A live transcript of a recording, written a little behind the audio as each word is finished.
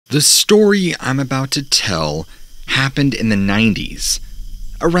The story I'm about to tell happened in the 90s,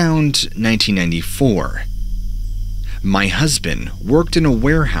 around 1994. My husband worked in a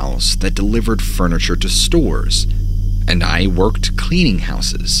warehouse that delivered furniture to stores, and I worked cleaning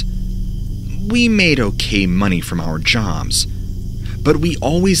houses. We made okay money from our jobs, but we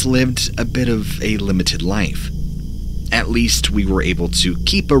always lived a bit of a limited life. At least we were able to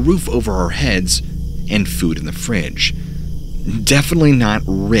keep a roof over our heads and food in the fridge. Definitely not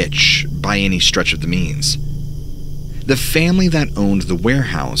rich by any stretch of the means. The family that owned the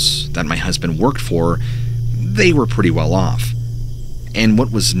warehouse that my husband worked for, they were pretty well off. And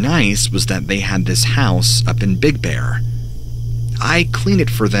what was nice was that they had this house up in Big Bear. I cleaned it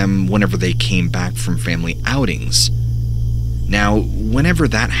for them whenever they came back from family outings. Now, whenever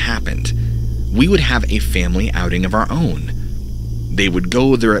that happened, we would have a family outing of our own. They would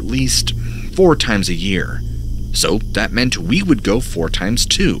go there at least 4 times a year. So that meant we would go 4 times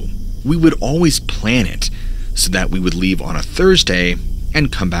too. We would always plan it so that we would leave on a Thursday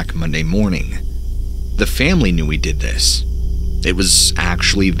and come back Monday morning. The family knew we did this. It was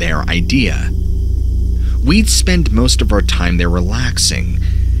actually their idea. We'd spend most of our time there relaxing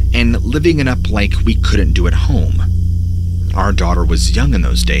and living it up like we couldn't do at home. Our daughter was young in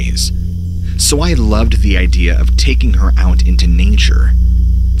those days, so I loved the idea of taking her out into nature.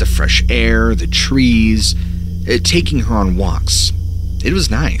 The fresh air, the trees, taking her on walks. It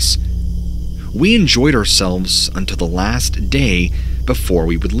was nice. We enjoyed ourselves until the last day before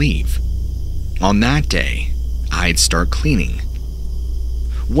we would leave. On that day, I'd start cleaning.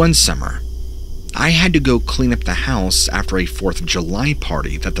 One summer, I had to go clean up the house after a 4th of July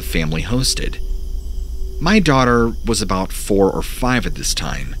party that the family hosted. My daughter was about 4 or 5 at this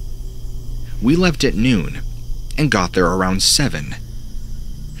time. We left at noon and got there around 7.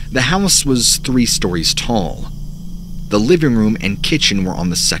 The house was 3 stories tall. The living room and kitchen were on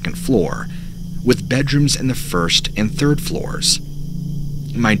the 2nd floor, with bedrooms in the 1st and 3rd floors.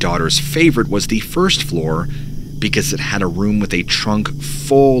 My daughter's favorite was the 1st floor because it had a room with a trunk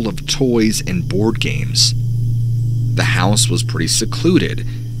full of toys and board games. The house was pretty secluded,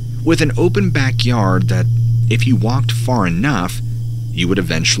 with an open backyard that, if you walked far enough, you would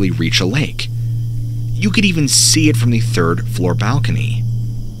eventually reach a lake. You could even see it from the 3rd floor balcony.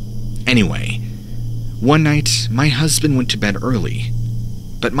 Anyway, one night my husband went to bed early,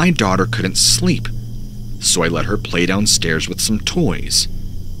 but my daughter couldn't sleep, so I let her play downstairs with some toys.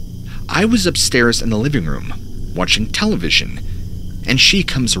 I was upstairs in the living room, watching television, and she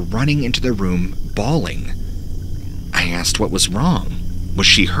comes running into the room, bawling. I asked what was wrong. Was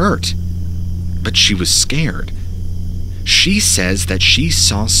she hurt? But she was scared. She says that she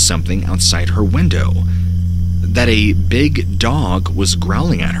saw something outside her window, that a big dog was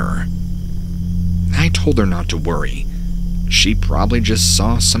growling at her. I told her not to worry. She probably just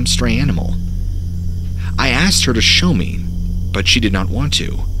saw some stray animal. I asked her to show me, but she did not want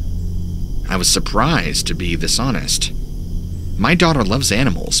to. I was surprised to be this honest. My daughter loves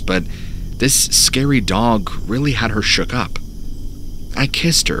animals, but this scary dog really had her shook up. I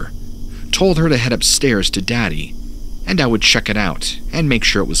kissed her, told her to head upstairs to Daddy, and I would check it out and make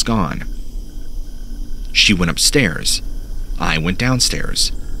sure it was gone. She went upstairs. I went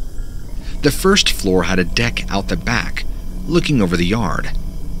downstairs. The 1st floor had a deck out the back, looking over the yard.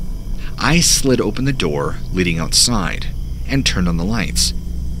 I slid open the door leading outside and turned on the lights.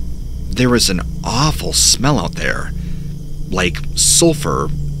 There was an awful smell out there, like sulfur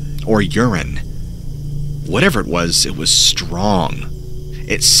or urine. Whatever it was strong.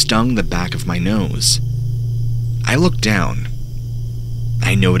 It stung the back of my nose. I looked down.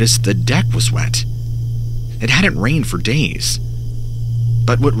 I noticed the deck was wet. It hadn't rained for days.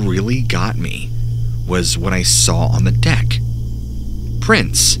 But what really got me was what I saw on the deck.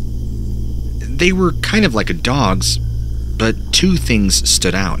 Prints. They were kind of like a dog's, but 2 things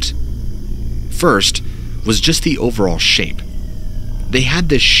stood out. First was just the overall shape. They had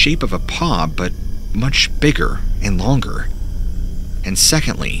the shape of a paw, but much bigger and longer. And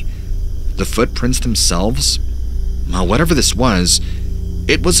secondly, the footprints themselves, well, whatever this was,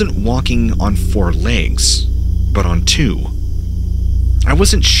 it wasn't walking on 4 legs, but on 2. I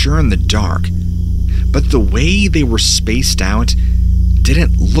wasn't sure in the dark, but the way they were spaced out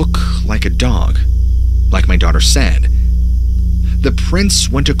didn't look like a dog, like my daughter said. The prints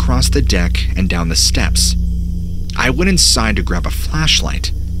went across the deck and down the steps. I went inside to grab a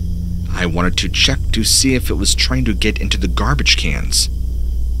flashlight. I wanted to check to see if it was trying to get into the garbage cans.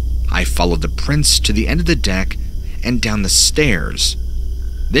 I followed the prints to the end of the deck and down the stairs.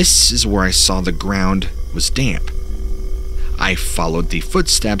 This is where I saw the ground was damp. I followed the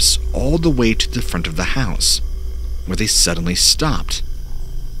footsteps all the way to the front of the house, where they suddenly stopped.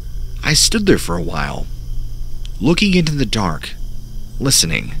 I stood there for a while, looking into the dark,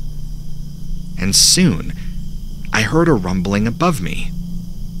 listening. And soon, I heard a rumbling above me.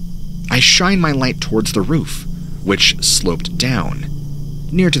 I shined my light towards the roof, which sloped down,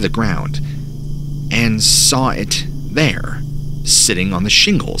 near to the ground, and saw it there, sitting on the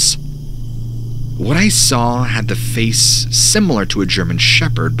shingles. What I saw had the face similar to a German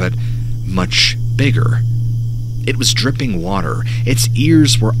shepherd, but much bigger. It was dripping water. Its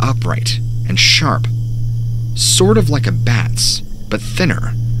ears were upright and sharp, sort of like a bat's, but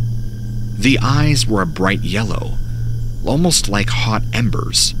thinner. The eyes were a bright yellow, almost like hot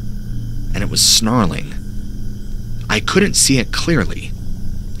embers, and it was snarling. I couldn't see it clearly,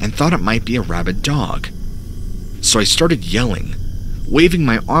 and thought it might be a rabid dog. So I started yelling, waving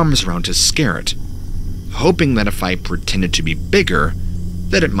my arms around to scare it, hoping that if I pretended to be bigger,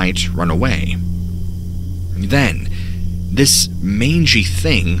 that it might run away. Then, this mangy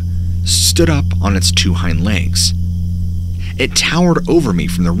thing stood up on its two hind legs. It towered over me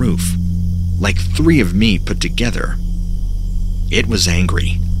from the roof, like three of me put together. It was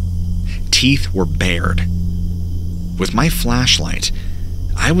angry. Teeth were bared. With my flashlight,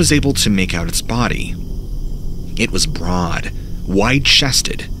 I was able to make out its body. It was broad,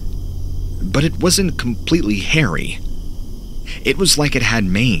 wide-chested, but it wasn't completely hairy. It was like it had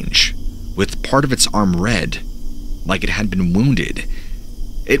mange, with part of its arm red, like it had been wounded.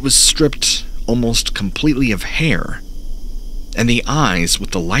 It was stripped almost completely of hair, and the eyes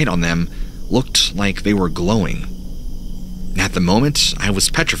with the light on them looked like they were glowing. At the moment, I was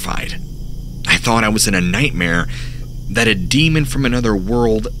petrified. I thought I was in a nightmare, that a demon from another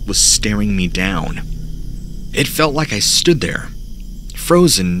world was staring me down. It felt like I stood there,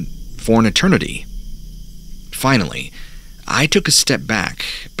 frozen for an eternity. Finally, I took a step back,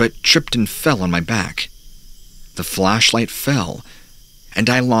 but tripped and fell on my back. The flashlight fell, and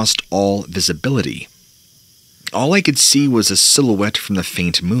I lost all visibility. All I could see was a silhouette from the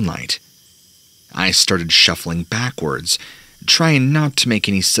faint moonlight. I started shuffling backwards, trying not to make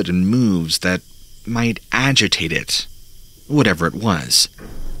any sudden moves that might agitate it, whatever it was.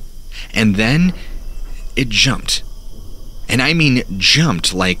 And then, it jumped. And I mean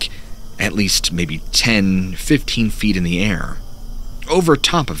jumped like at least maybe 10, 15 feet in the air, over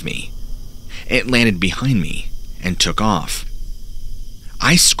top of me. It landed behind me and took off.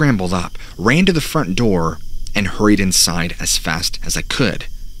 I scrambled up, ran to the front door, and hurried inside as fast as I could,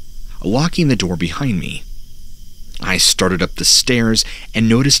 locking the door behind me. I started up the stairs and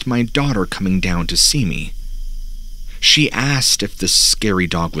noticed my daughter coming down to see me. She asked if the scary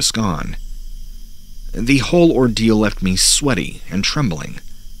dog was gone. The whole ordeal left me sweaty and trembling.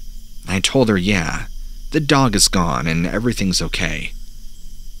 I told her, yeah, the dog is gone and everything's okay.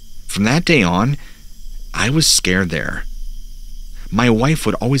 From that day on, I was scared there. My wife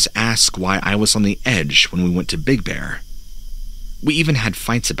would always ask why I was on the edge when we went to Big Bear. We even had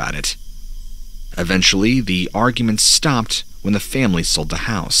fights about it. Eventually, the arguments stopped when the family sold the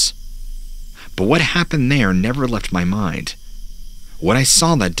house. But what happened there never left my mind. What I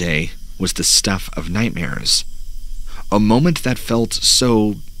saw that day was the stuff of nightmares. A moment that felt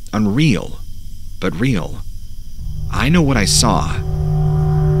so unreal, but real. I know what I saw.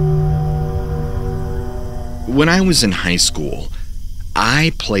 When I was in high school,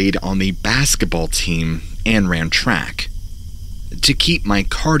 I played on the basketball team and ran track. To keep my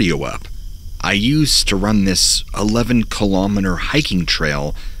cardio up, I used to run this 11-kilometer hiking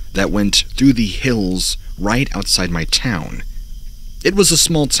trail that went through the hills right outside my town. It was a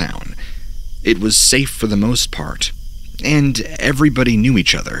small town. It was safe for the most part, and everybody knew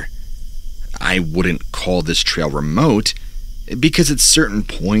each other. I wouldn't call this trail remote, because at certain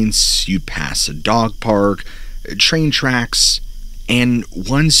points you'd pass a dog park, train tracks, and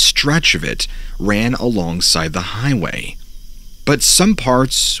one stretch of it ran alongside the highway. But some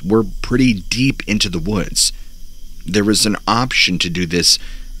parts were pretty deep into the woods. There was an option to do this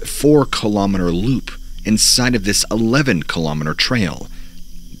 4-kilometer loop inside of this 11-kilometer trail.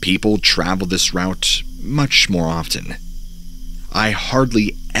 People travel this route much more often. I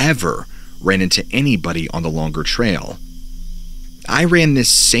hardly ever ran into anybody on the longer trail. I ran this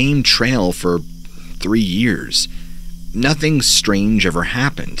same trail for 3 years. Nothing strange ever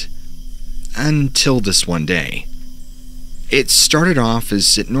happened. Until this one day. It started off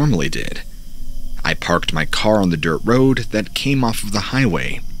as it normally did. I parked my car on the dirt road that came off of the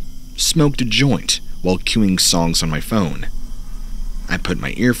highway, smoked a joint while queuing songs on my phone. I put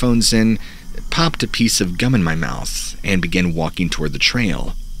my earphones in, popped a piece of gum in my mouth, and began walking toward the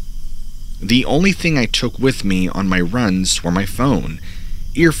trail. The only thing I took with me on my runs were my phone,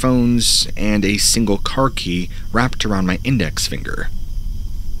 earphones, and a single car key wrapped around my index finger.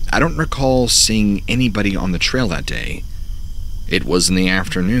 I don't recall seeing anybody on the trail that day. It was in the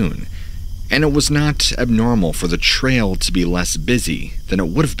afternoon, and it was not abnormal for the trail to be less busy than it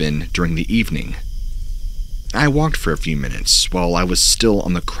would have been during the evening. I walked for a few minutes while I was still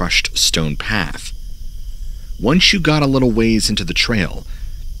on the crushed stone path. Once you got a little ways into the trail,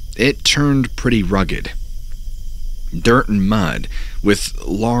 it turned pretty rugged. Dirt and mud, with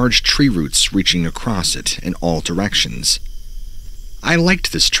large tree roots reaching across it in all directions. I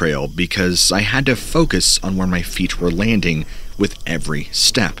liked this trail because I had to focus on where my feet were landing with every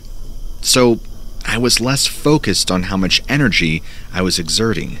step. So I was less focused on how much energy I was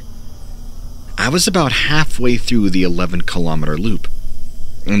exerting. I was about halfway through the 11-kilometer loop,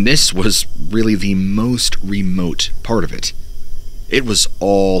 and this was really the most remote part of it. It was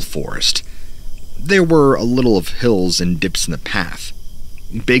all forest. There were a little of hills and dips in the path,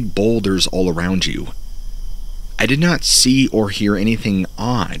 big boulders all around you. I did not see or hear anything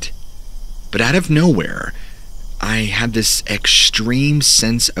odd, but out of nowhere, I had this extreme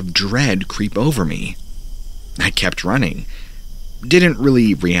sense of dread creep over me. I kept running, didn't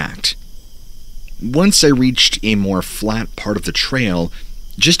really react. Once I reached a more flat part of the trail,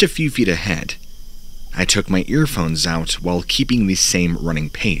 just a few feet ahead, I took my earphones out while keeping the same running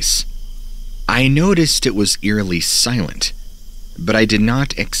pace. I noticed it was eerily silent, but I did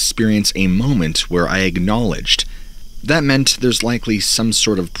not experience a moment where I acknowledged that meant there's likely some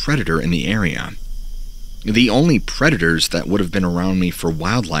sort of predator in the area. The only predators that would have been around me for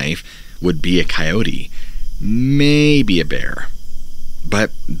wildlife would be a coyote, maybe a bear.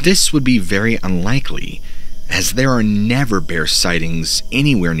 But this would be very unlikely, as there are never bear sightings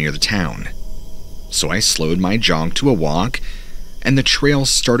anywhere near the town. So I slowed my jog to a walk, and the trail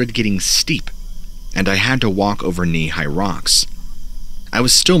started getting steep, and I had to walk over knee-high rocks. I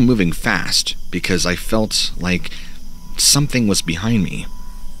was still moving fast because I felt like something was behind me.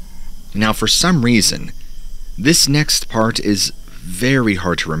 Now, for some reason, this next part is very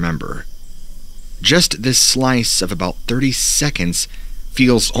hard to remember. Just this slice of about 30 seconds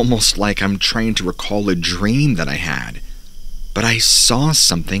feels almost like I'm trying to recall a dream that I had, but I saw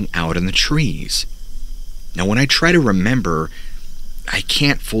something out in the trees. Now, when I try to remember, I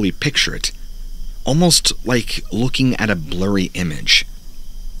can't fully picture it, almost like looking at a blurry image.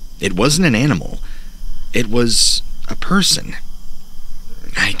 It wasn't an animal. It was a person.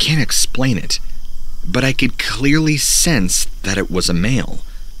 I can't explain it, but I could clearly sense that it was a male.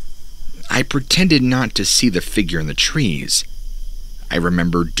 I pretended not to see the figure in the trees. I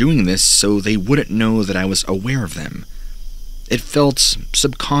remember doing this so they wouldn't know that I was aware of them. It felt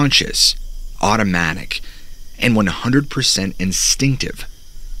subconscious, automatic, and 100% instinctive.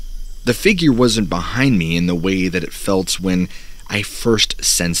 The figure wasn't behind me in the way that it felt when I first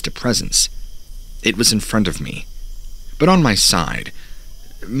sensed a presence. It was in front of me, but on my side,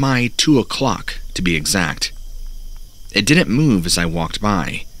 my 2 o'clock to be exact. It didn't move as I walked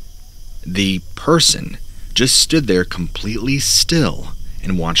by. The person just stood there completely still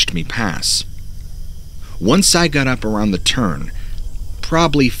and watched me pass. Once I got up around the turn,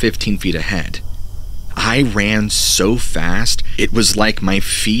 probably 15 feet ahead, I ran so fast it was like my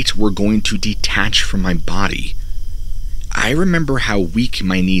feet were going to detach from my body. I remember how weak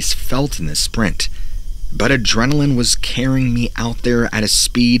my knees felt in the sprint, but adrenaline was carrying me out there at a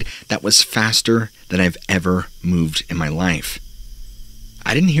speed that was faster than I've ever moved in my life.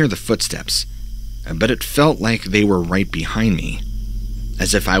 I didn't hear the footsteps, but it felt like they were right behind me,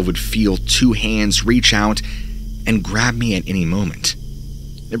 as if I would feel 2 hands reach out and grab me at any moment.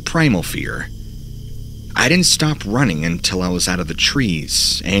 A primal fear. I didn't stop running until I was out of the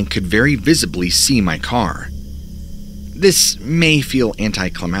trees and could very visibly see my car. This may feel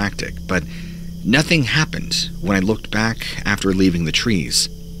anticlimactic, but nothing happened when I looked back after leaving the trees.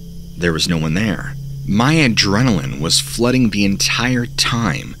 There was no one there. My adrenaline was flooding the entire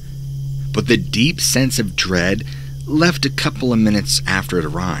time, but the deep sense of dread left a couple of minutes after it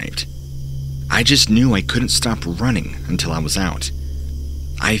arrived. I just knew I couldn't stop running until I was out.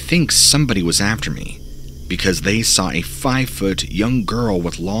 I think somebody was after me, because they saw a 5-foot young girl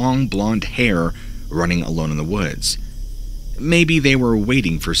with long blonde hair running alone in the woods. Maybe they were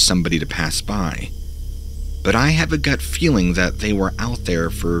waiting for somebody to pass by, but I have a gut feeling that they were out there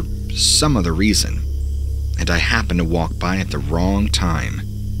for some other reason, and I happened to walk by at the wrong time.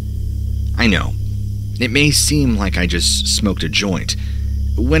 I know, it may seem like I just smoked a joint,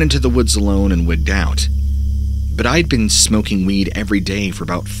 went into the woods alone and wigged out, but I'd been smoking weed every day for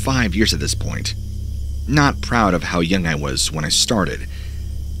about 5 years at this point. Not proud of how young I was when I started,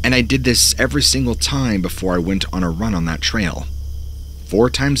 and I did this every single time before I went on a run on that trail. 4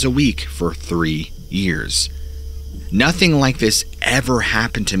 times a week for 3 years. Nothing like this ever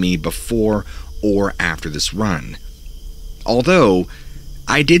happened to me before or after this run. Although,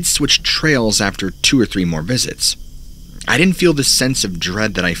 I did switch trails after 2 or 3 more visits. I didn't feel the sense of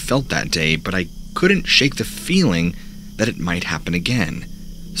dread that I felt that day, but I couldn't shake the feeling that it might happen again.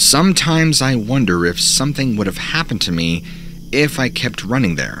 Sometimes I wonder if something would have happened to me if I kept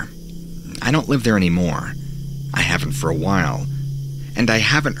running there. I don't live there anymore. I haven't for a while, and I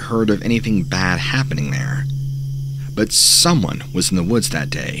haven't heard of anything bad happening there. But someone was in the woods that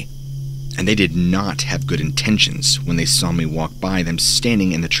day, and they did not have good intentions when they saw me walk by them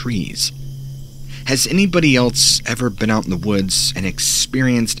standing in the trees. Has anybody else ever been out in the woods and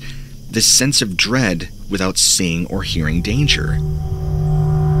experienced this sense of dread without seeing or hearing danger?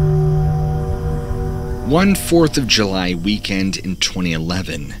 One 4th of July weekend in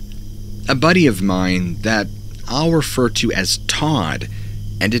 2011, a buddy of mine that I'll refer to as Todd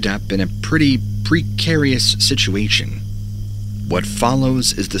ended up in a pretty precarious situation. What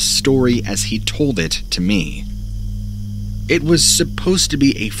follows is the story as he told it to me. It was supposed to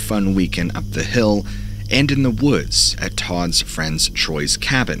be a fun weekend up the hill and in the woods at Todd's friend's Troy's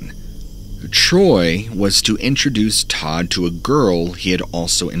cabin. Troy was to introduce Todd to a girl he had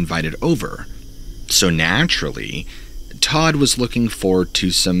also invited over. So naturally, Todd was looking forward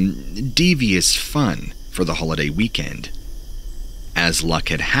to some devious fun for the holiday weekend. As luck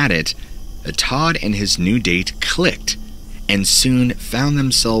had it, Todd and his new date clicked and soon found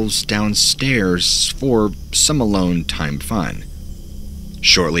themselves downstairs for some alone time fun.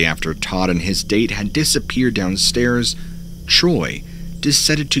 Shortly after Todd and his date had disappeared downstairs, Troy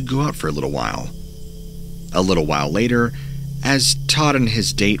decided to go out for a little while. A little while later, as Todd and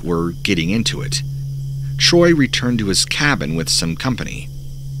his date were getting into it, Troy returned to his cabin with some company.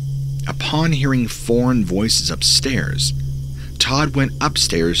 Upon hearing foreign voices upstairs, Todd went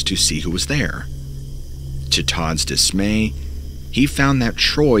upstairs to see who was there. To Todd's dismay, he found that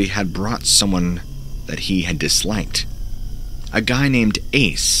Troy had brought someone that he had disliked. A guy named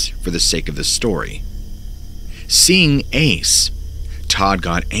Ace, for the sake of the story. Seeing Ace, Todd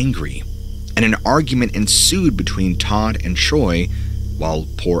got angry, and an argument ensued between Todd and Troy while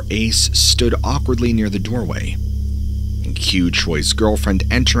poor Ace stood awkwardly near the doorway. Cue Troy's girlfriend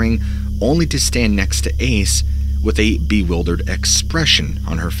entering, only to stand next to Ace with a bewildered expression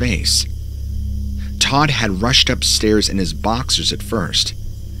on her face. Todd had rushed upstairs in his boxers at first,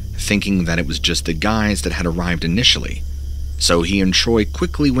 thinking that it was just the guys that had arrived initially, so he and Troy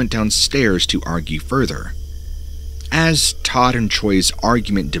quickly went downstairs to argue further. As Todd and Troy's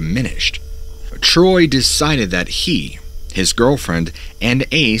argument diminished, Troy decided that he, his girlfriend, and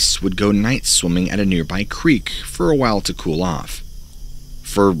Ace would go night swimming at a nearby creek for a while to cool off.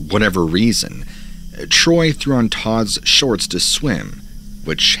 For whatever reason, Troy threw on Todd's shorts to swim,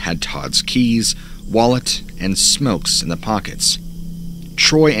 which had Todd's keys, wallet, and smokes in the pockets.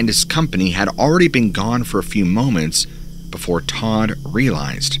 Troy and his company had already been gone for a few moments before Todd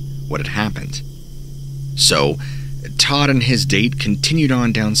realized what had happened. So, Todd and his date continued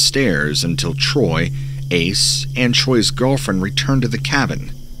on downstairs until Troy, Ace, and Troy's girlfriend returned to the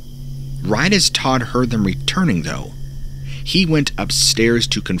cabin. Right as Todd heard them returning, though, he went upstairs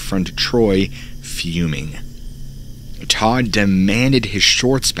to confront Troy, fuming. Todd demanded his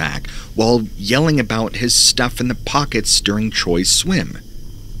shorts back while yelling about his stuff in the pockets during Troy's swim.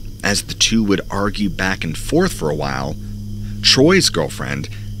 As the two would argue back and forth for a while, Troy's girlfriend,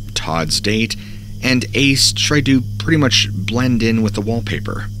 Todd's date, and Ace tried to pretty much blend in with the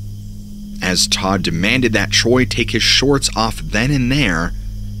wallpaper. As Todd demanded that Troy take his shorts off then and there,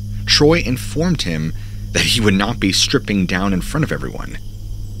 Troy informed him that he would not be stripping down in front of everyone.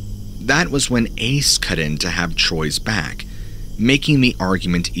 That was when Ace cut in to have Troy's back, making the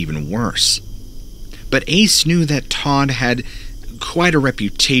argument even worse. But Ace knew that Todd had quite a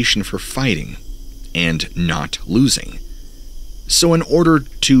reputation for fighting and not losing. So in order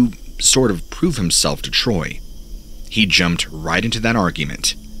to sort of prove himself to Troy, he jumped right into that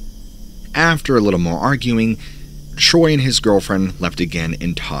argument. After a little more arguing, Troy and his girlfriend left again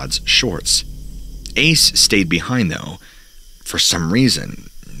in Todd's shorts. Ace stayed behind, though, for some reason,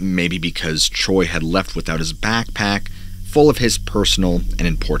 maybe because Troy had left without his backpack full of his personal and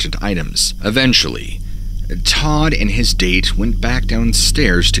important items. Eventually, Todd and his date went back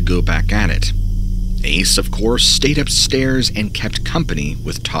downstairs to go back at it. Ace, of course, stayed upstairs and kept company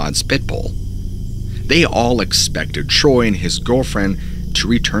with Todd's pit bull. They all expected Troy and his girlfriend to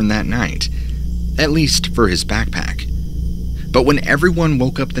return that night, at least for his backpack. But when everyone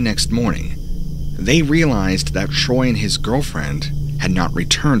woke up the next morning, they realized that Troy and his girlfriend had not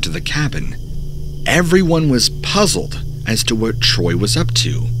returned to the cabin. Everyone was puzzled as to what Troy was up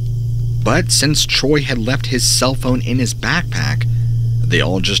to. But since Troy had left his cell phone in his backpack, they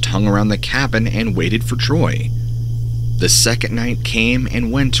all just hung around the cabin and waited for Troy. The second night came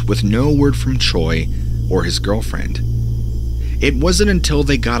and went with no word from Troy or his girlfriend. It wasn't until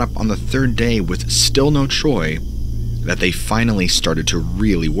they got up on the third day with still no Troy that they finally started to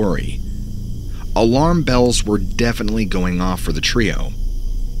really worry. Alarm bells were definitely going off for the trio.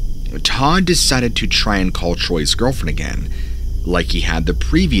 Todd decided to try and call Troy's girlfriend again, like he had the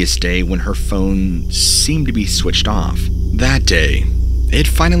previous day when her phone seemed to be switched off. That day, it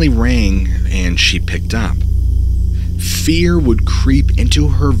finally rang and she picked up. Fear would creep into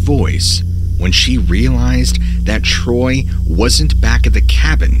her voice when she realized that Troy wasn't back at the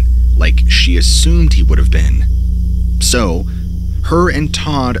cabin like she assumed he would have been. So, her and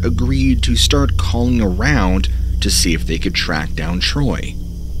Todd agreed to start calling around to see if they could track down Troy.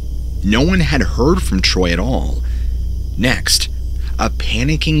 No one had heard from Troy at all. Next, a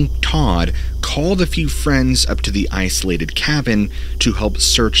panicking Todd called a few friends up to the isolated cabin to help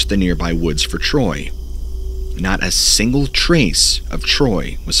search the nearby woods for Troy. Not a single trace of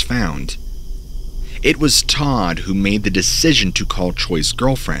Troy was found. It was Todd who made the decision to call Troy's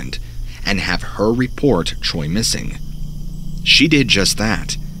girlfriend and have her report Troy missing. She did just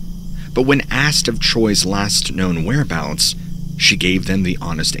that, but when asked of Troy's last known whereabouts, she gave them the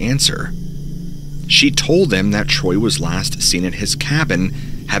honest answer. She told them that Troy was last seen at his cabin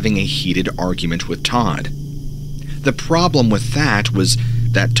having a heated argument with Todd. The problem with that was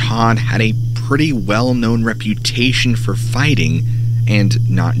that Todd had a pretty well-known reputation for fighting and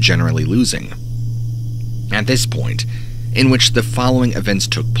not generally losing. At this point, in which the following events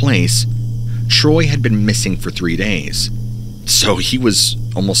took place, Troy had been missing for 3 days, so he was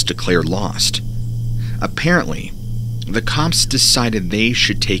almost declared lost. Apparently, the cops decided they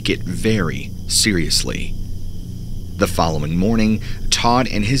should take it very seriously. The following morning, Todd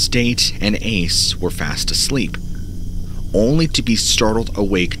and his date and Ace were fast asleep, only to be startled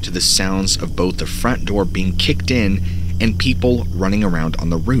awake to the sounds of both the front door being kicked in and people running around on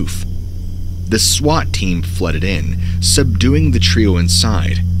the roof. The SWAT team flooded in, subduing the trio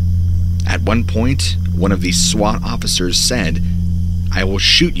inside. At one point, one of the SWAT officers said, "I will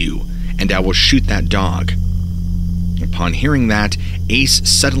shoot you, and I will shoot that dog." Upon hearing that, Ace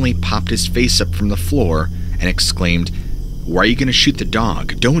suddenly popped his face up from the floor and exclaimed, "Why are you going to shoot the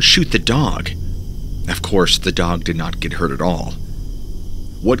dog? Don't shoot the dog." Of course, the dog did not get hurt at all.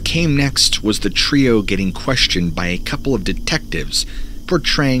 What came next was the trio getting questioned by a couple of detectives,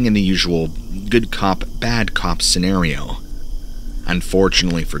 portraying in the usual good cop, bad cop scenario.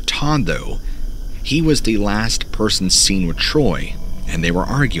 Unfortunately for Todd, though, he was the last person seen with Troy, and they were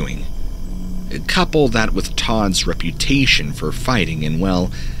arguing. Couple that with Todd's reputation for fighting, and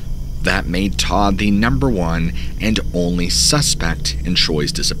well, that made Todd the #1 and only suspect in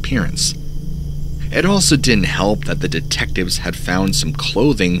Troy's disappearance. It also didn't help that the detectives had found some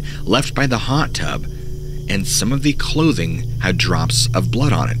clothing left by the hot tub, and some of the clothing had drops of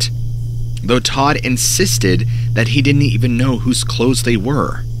blood on it, though Todd insisted that he didn't even know whose clothes they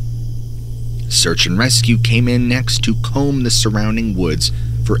were. Search and rescue came in next to comb the surrounding woods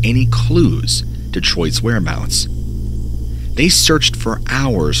for any clues to Troy's whereabouts. They searched for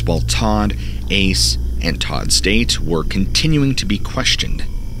hours while Todd, Ace, and Todd's date were continuing to be questioned,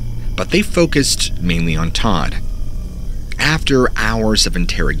 but they focused mainly on Todd. After hours of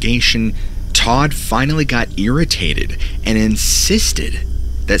interrogation, Todd finally got irritated and insisted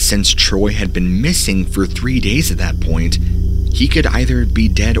that since Troy had been missing for 3 days at that point, he could either be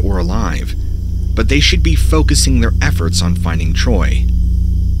dead or alive, but they should be focusing their efforts on finding Troy.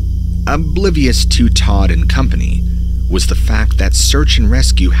 Oblivious to Todd and company was the fact that search and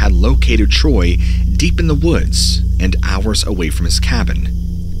rescue had located Troy deep in the woods and hours away from his cabin.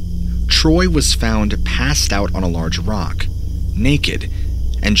 Troy was found passed out on a large rock, naked,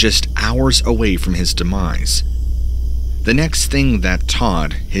 and just hours away from his demise. The next thing that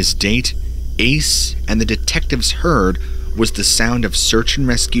Todd, his date, Ace, and the detectives heard was the sound of search and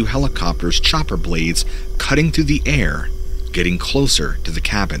rescue helicopters' chopper blades cutting through the air, getting closer to the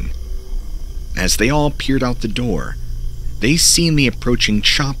cabin. As they all peered out the door, they seen the approaching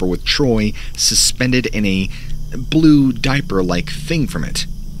chopper with Troy suspended in a blue diaper-like thing from it.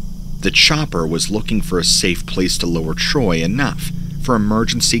 The chopper was looking for a safe place to lower Troy enough for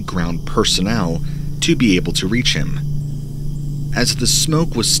emergency ground personnel to be able to reach him. As the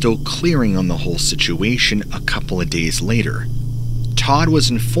smoke was still clearing on the whole situation a couple of days later, Todd was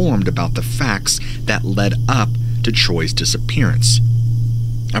informed about the facts that led up to Troy's disappearance.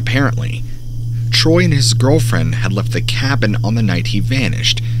 Apparently, Troy and his girlfriend had left the cabin on the night he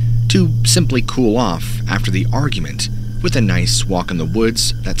vanished to simply cool off after the argument with a nice walk in the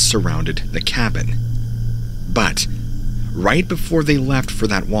woods that surrounded the cabin. But right before they left for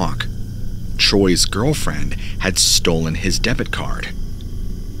that walk, Troy's girlfriend had stolen his debit card.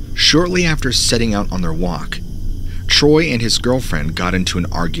 Shortly after setting out on their walk, Troy and his girlfriend got into an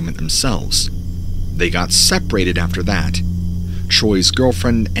argument themselves. They got separated after that. Troy's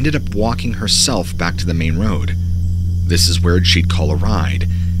girlfriend ended up walking herself back to the main road. This is where she'd call a ride,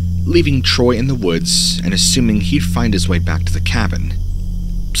 leaving Troy in the woods and assuming he'd find his way back to the cabin.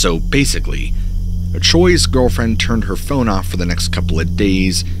 So basically, Troy's girlfriend turned her phone off for the next couple of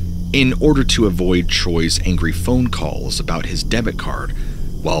days in order to avoid Troy's angry phone calls about his debit card,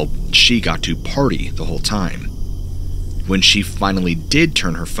 while she got to party the whole time. When she finally did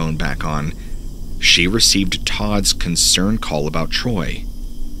turn her phone back on, she received Todd's concerned call about Troy.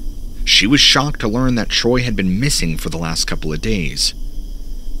 She was shocked to learn that Troy had been missing for the last couple of days.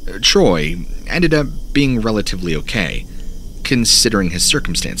 Troy ended up being relatively okay, considering his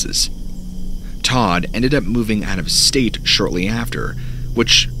circumstances. Todd ended up moving out of state shortly after,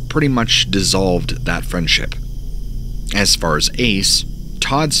 which pretty much dissolved that friendship. As far as Ace,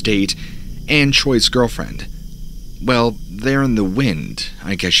 Todd's date, and Troy's girlfriend, well, they're in the wind,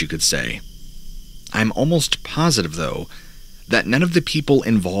 I guess you could say. I'm almost positive, though, that none of the people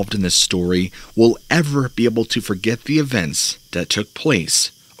involved in this story will ever be able to forget the events that took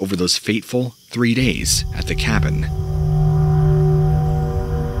place over those fateful 3 days at the cabin.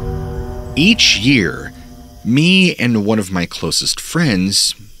 Each year, me and one of my closest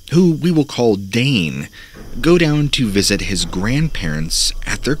friends, who we will call Dane, go down to visit his grandparents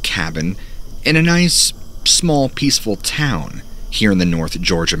at their cabin in a nice, small, peaceful town here in the North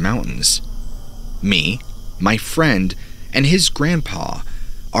Georgia mountains. Me, my friend, and his grandpa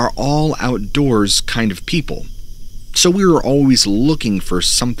are all outdoors kind of people, so we were always looking for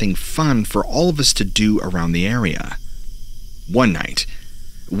something fun for all of us to do around the area. One night,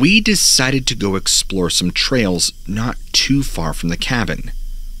 we decided to go explore some trails not too far from the cabin.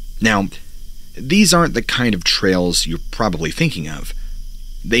 Now, these aren't the kind of trails you're probably thinking of.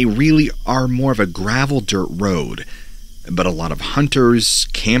 They really are more of a gravel dirt road, but a lot of hunters,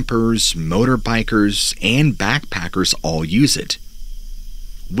 campers, motorbikers, and backpackers all use it.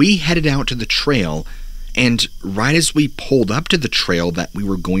 We headed out to the trail, and right as we pulled up to the trail that we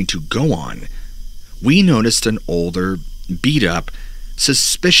were going to go on, we noticed an older, beat-up,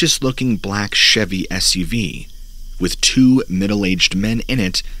 suspicious-looking black Chevy SUV with 2 middle-aged men in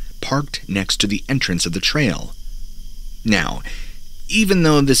it parked next to the entrance of the trail. Now, even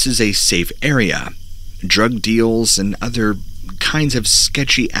though this is a safe area, drug deals and other kinds of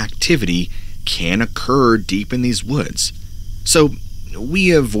sketchy activity can occur deep in these woods. So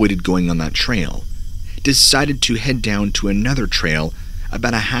we avoided going on that trail, decided to head down to another trail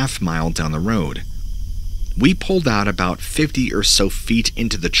about a half-mile down the road. We pulled out about 50 or so feet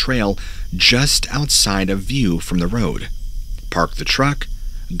into the trail just outside of view from the road, parked the truck,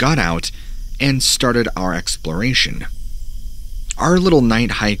 got out, and started our exploration. Our little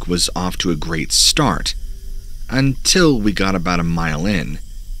night hike was off to a great start, until we got about a mile in.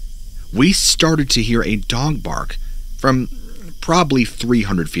 We started to hear a dog bark from probably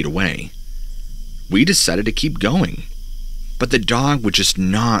 300 feet away. We decided to keep going, but the dog would just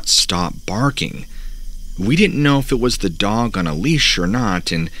not stop barking. We didn't know if it was the dog on a leash or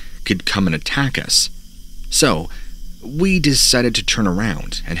not and could come and attack us. So, we decided to turn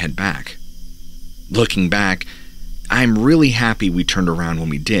around and head back. Looking back, I'm really happy we turned around when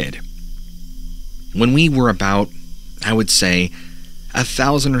we did. When we were about, I would say,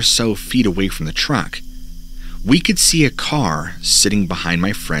 1,000 or so feet away from the truck, we could see a car sitting behind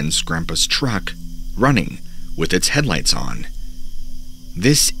my friend's grandpa's truck, running, with its headlights on.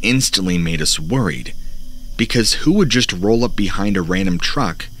 This instantly made us worried, because who would just roll up behind a random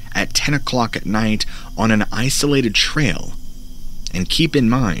truck at 10 o'clock at night on an isolated trail? And keep in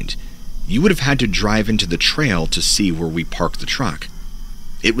mind, you would have had to drive into the trail to see where we parked the truck.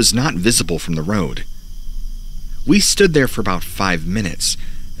 It was not visible from the road. We stood there for about 5 minutes,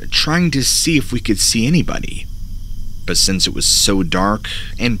 trying to see if we could see anybody. But since it was so dark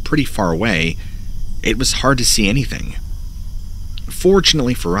and pretty far away, it was hard to see anything.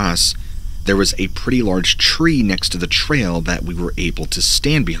 Fortunately for us, there was a pretty large tree next to the trail that we were able to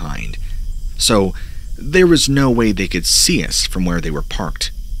stand behind, so there was no way they could see us from where they were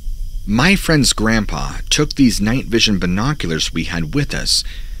parked. My friend's grandpa took these night vision binoculars we had with us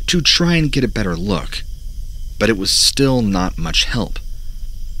to try and get a better look, but it was still not much help.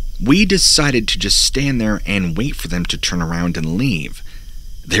 We decided to just stand there and wait for them to turn around and leave.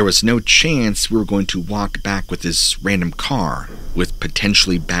 There was no chance we were going to walk back with this random car with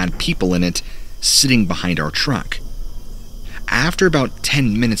potentially bad people in it sitting behind our truck. after about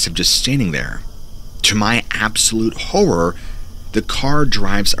 10 minutes of just standing there, to my absolute horror, the car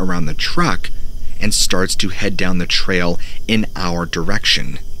drives around the truck and starts to head down the trail in our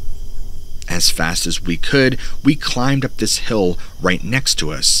direction. As fast as we could, we climbed up this hill right next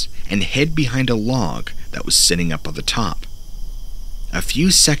to us and hid behind a log that was sitting up on the top. A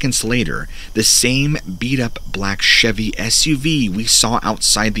few seconds later, the same beat-up black Chevy SUV we saw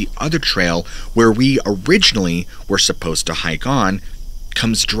outside the other trail where we originally were supposed to hike on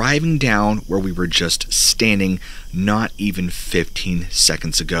comes driving down where we were just standing not even 15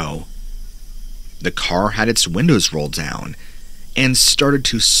 seconds ago. The car had its windows rolled down and started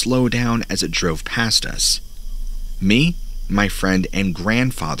to slow down as it drove past us. Me, my friend, and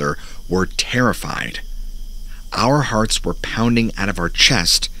grandfather were terrified. Our hearts were pounding out of our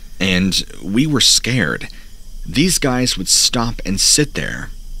chest, and we were scared. These guys would stop and sit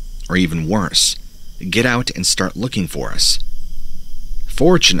there, or even worse, get out and start looking for us.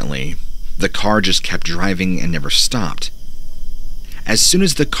 Fortunately, the car just kept driving and never stopped. As soon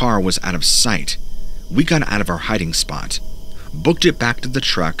as the car was out of sight, we got out of our hiding spot, booked it back to the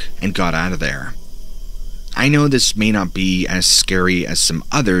truck, and got out of there. I know this may not be as scary as some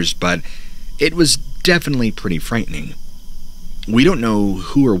others, but it was definitely pretty frightening. We don't know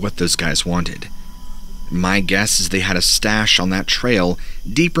who or what those guys wanted. My guess is they had a stash on that trail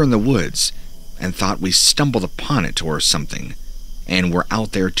deeper in the woods and thought we stumbled upon it or something, and were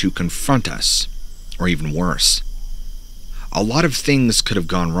out there to confront us, or even worse. A lot of things could have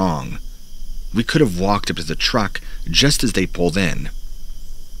gone wrong. We could have walked up to the truck just as they pulled in.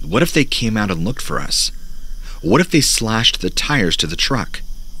 What if they came out and looked for us? What if they slashed the tires to the truck?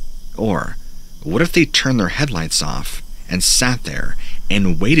 Or what if they turned their headlights off and sat there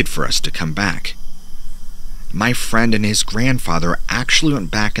and waited for us to come back? My friend and his grandfather actually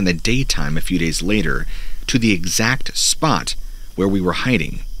went back in the daytime a few days later to the exact spot where we were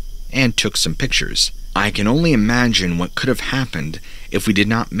hiding and took some pictures. I can only imagine what could have happened if we did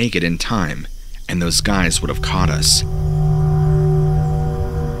not make it in time and those guys would have caught us.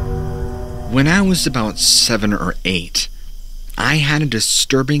 When I was about 7 or 8, I had a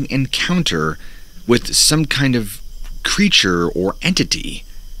disturbing encounter with some kind of creature or entity.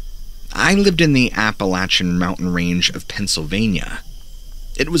 I lived in the Appalachian mountain range of Pennsylvania.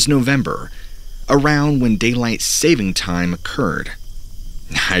 It was November, around when daylight saving time occurred.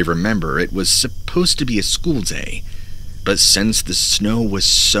 I remember it was supposed to be a school day, but since the snow was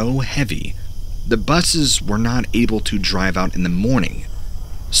so heavy, the buses were not able to drive out in the morning.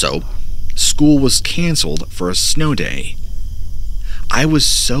 So, school was canceled for a snow day. I was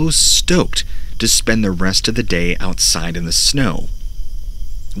so stoked to spend the rest of the day outside in the snow.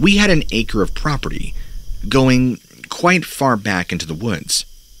 We had an acre of property, going quite far back into the woods.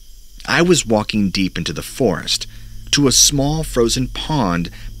 I was walking deep into the forest, to a small frozen pond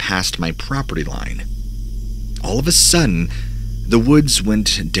past my property line. All of a sudden, the woods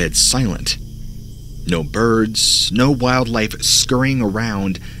went dead silent. No birds, no wildlife scurrying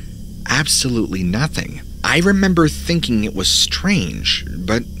around, absolutely nothing. I remember thinking it was strange,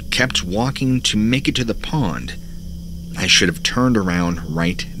 but kept walking to make it to the pond. I should have turned around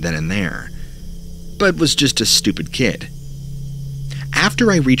right then and there, but was just a stupid kid.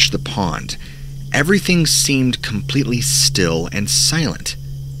 After I reached the pond, everything seemed completely still and silent,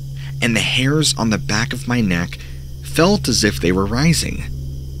 and the hairs on the back of my neck felt as if they were rising.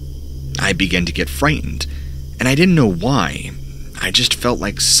 I began to get frightened, and I didn't know why. I just felt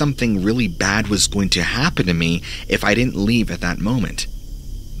like something really bad was going to happen to me if I didn't leave at that moment.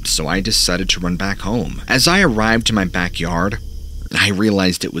 So I decided to run back home. As I arrived to my backyard, I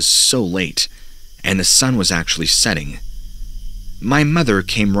realized it was so late, and the sun was actually setting. My mother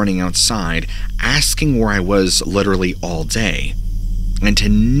came running outside, asking where I was literally all day, and to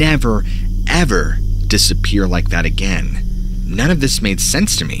never, ever disappear like that again. None of this made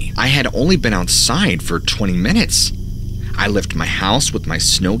sense to me. I had only been outside for 20 minutes. I left my house with my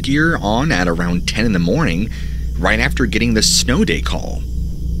snow gear on at around 10 in the morning, right after getting the snow day call.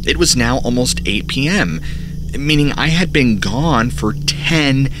 It was now almost 8 p.m., meaning I had been gone for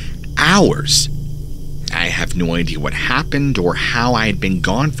 10 hours. I have no idea what happened or how I had been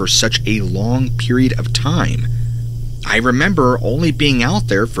gone for such a long period of time. I remember only being out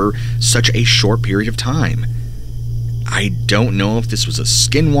there for such a short period of time. I don't know if this was a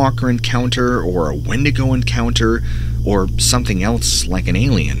skinwalker encounter or a Wendigo encounter or something else like an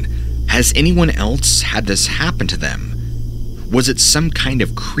alien. Has anyone else had this happen to them? Was it some kind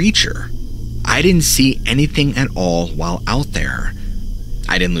of creature? I didn't see anything at all while out there.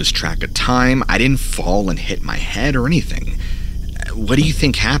 I didn't lose track of time. I didn't fall and hit my head or anything. What do you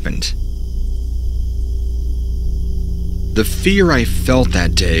think happened? The fear I felt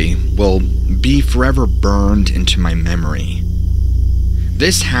that day will be forever burned into my memory.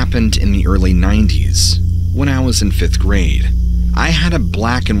 This happened in the early 90s, when I was in 5th grade. I had a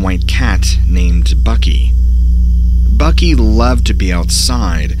black and white cat named Bucky. Bucky loved to be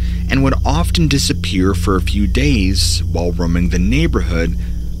outside and would often disappear for a few days while roaming the neighborhood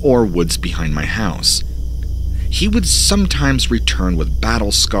or woods behind my house. He would sometimes return with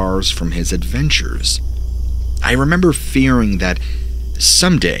battle scars from his adventures. I remember fearing that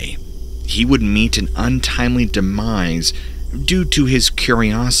someday he would meet an untimely demise due to his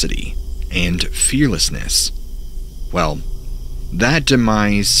curiosity and fearlessness. Well, that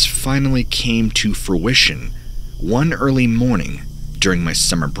demise finally came to fruition one early morning during my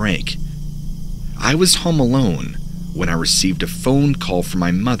summer break. I was home alone when I received a phone call from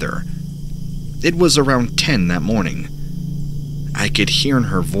my mother. It was around 10 that morning. I could hear in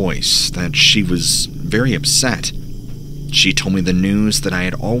her voice that she was very upset. She told me the news that I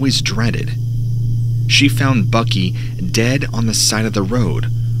had always dreaded. She found Bucky dead on the side of the road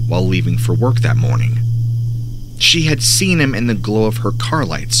while leaving for work that morning. She had seen him in the glow of her car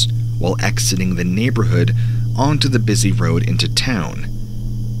lights while exiting the neighborhood onto the busy road into town.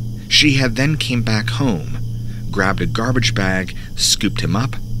 She had then came back home, grabbed a garbage bag, scooped him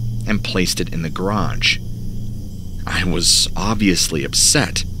up, and placed it in the garage. I was obviously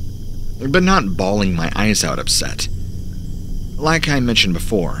upset, but not bawling my eyes out upset. Like I mentioned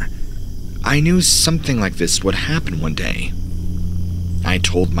before, I knew something like this would happen one day. I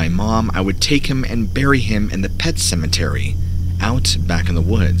told my mom I would take him and bury him in the pet cemetery out back in the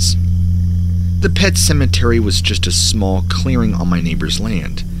woods. The pet cemetery was just a small clearing on my neighbor's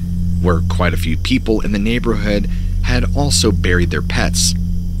land, where quite a few people in the neighborhood had also buried their pets.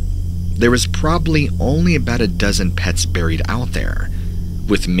 There was probably only about a dozen pets buried out there,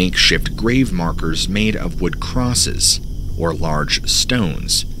 with makeshift grave markers made of wood crosses or large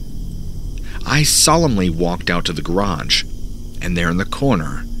stones. I solemnly walked out to the garage, and there in the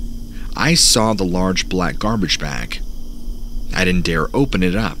corner, I saw the large black garbage bag. I didn't dare open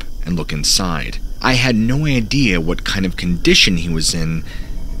it up and look inside. I had no idea what kind of condition he was in,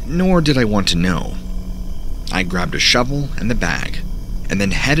 nor did I want to know. I grabbed a shovel and the bag, and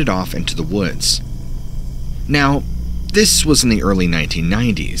then headed off into the woods. Now, this was in the early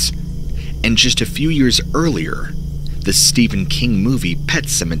 1990s, and just a few years earlier, the Stephen King movie Pet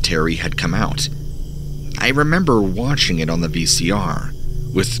Sematary had come out. I remember watching it on the VCR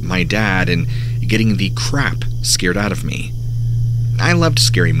with my dad and getting the crap scared out of me. I loved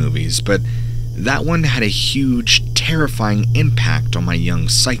scary movies, but that one had a huge, terrifying impact on my young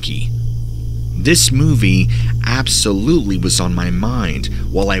psyche. This movie absolutely was on my mind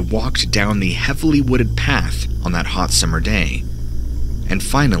while I walked down the heavily wooded path on that hot summer day. And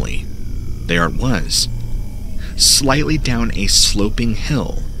finally, there it was, slightly down a sloping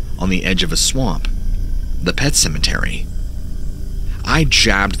hill on the edge of a swamp, the pet cemetery. I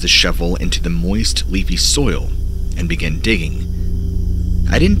jabbed the shovel into the moist, leafy soil and began digging.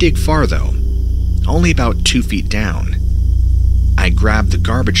 I didn't dig far though, only about 2 feet down. I grabbed the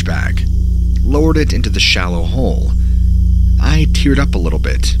garbage bag, lowered it into the shallow hole. I teared up a little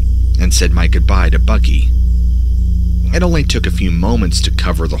bit and said my goodbye to Bucky. It only took a few moments to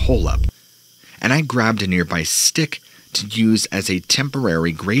cover the hole up, and I grabbed a nearby stick to use as a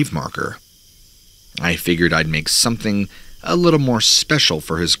temporary grave marker. I figured I'd make something a little more special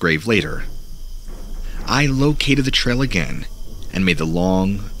for his grave later. I located the trail again and made the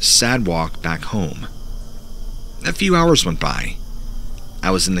long, sad walk back home. A few hours went by. I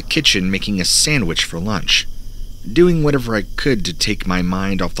was in the kitchen making a sandwich for lunch, doing whatever I could to take my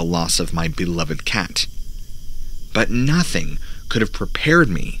mind off the loss of my beloved cat. But nothing could have prepared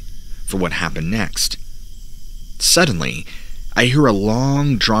me for what happened next. Suddenly, I hear a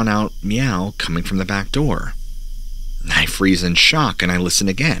long, drawn-out meow coming from the back door. I freeze in shock and I listen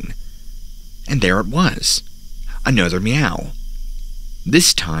again. And there it was, another meow.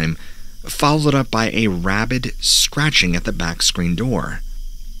 This time, followed up by a rabid scratching at the back screen door,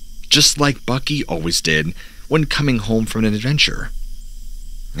 just like Bucky always did when coming home from an adventure.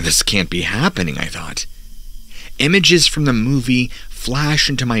 This can't be happening, I thought. Images from the movie flash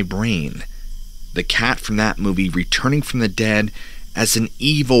into my brain. The cat from that movie returning from the dead as an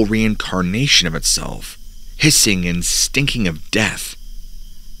evil reincarnation of itself, hissing and stinking of death.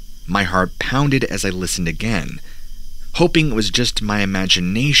 My heart pounded as I listened again, hoping it was just my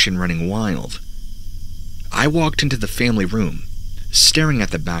imagination running wild. I walked into the family room, staring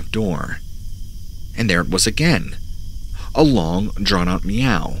at the back door, and there it was again, a long, drawn-out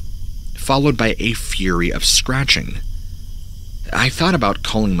meow, followed by a fury of scratching. I thought about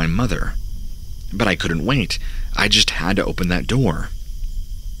calling my mother, but I couldn't wait. I just had to open that door.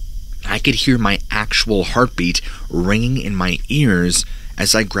 I could hear my actual heartbeat ringing in my ears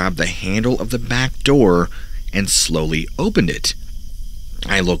as I grabbed the handle of the back door and slowly opened it.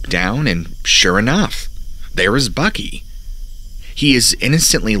 I looked down, and sure enough, there is Bucky. He is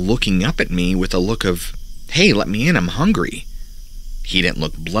innocently looking up at me with a look of, "Hey, let me in, I'm hungry." He didn't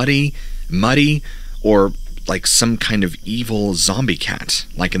look bloody, muddy, or like some kind of evil zombie cat,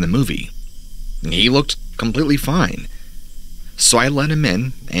 like in the movie. He looked completely fine. So I let him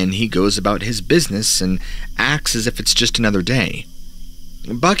in, and he goes about his business and acts as if it's just another day.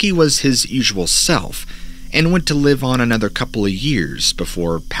 Bucky was his usual self, and went to live on another couple of years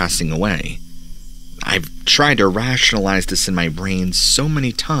before passing away. I've tried to rationalize this in my brain so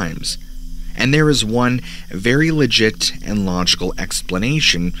many times, and there is one very legit and logical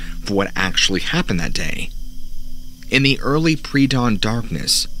explanation for what actually happened that day. In the early pre-dawn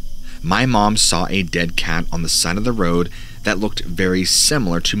darkness, my mom saw a dead cat on the side of the road that looked very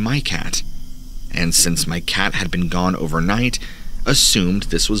similar to my cat, and since my cat had been gone overnight, assumed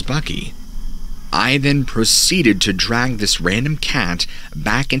this was Bucky. I then proceeded to drag this random cat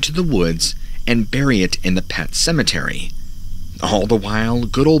back into the woods and bury it in the pet cemetery. All the while,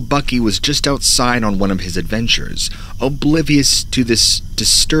 good old Bucky was just outside on one of his adventures, oblivious to this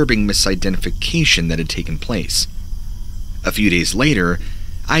disturbing misidentification that had taken place. A few days later,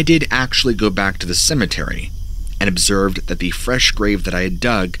 I did actually go back to the cemetery and observed that the fresh grave that I had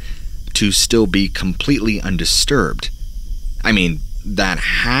dug to still be completely undisturbed. I mean, that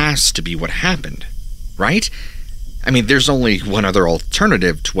has to be what happened, right? I mean, there's only one other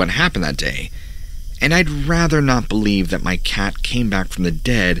alternative to what happened that day, and I'd rather not believe that my cat came back from the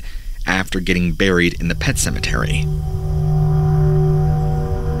dead after getting buried in the pet cemetery.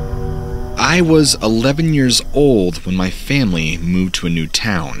 I was 11 years old when my family moved to a new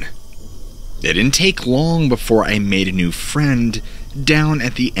town. It didn't take long before I made a new friend down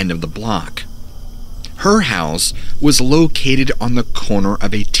at the end of the block. Her house was located on the corner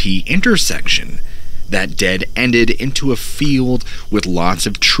of a T intersection that dead ended into a field with lots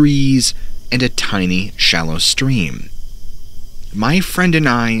of trees and a tiny, shallow stream. My friend and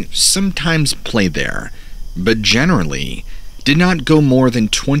I sometimes played there, but generally did not go more than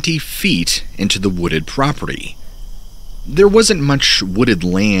 20 feet into the wooded property. There wasn't much wooded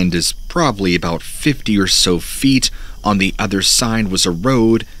land, as probably about 50 or so feet on the other side was a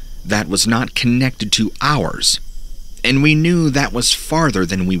road that was not connected to ours, and we knew that was farther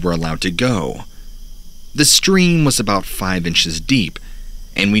than we were allowed to go. The stream was about 5 inches deep,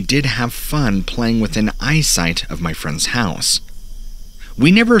 and we did have fun playing within eyesight of my friend's house. We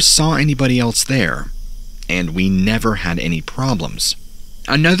never saw anybody else there, and we never had any problems.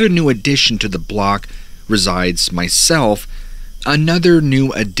 Another new addition to the block besides myself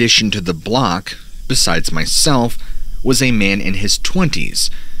was a man in his 20s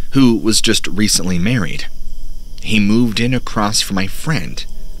who was just recently married. He moved in across from my friend.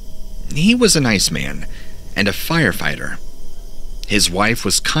 He was a nice man and a firefighter. His wife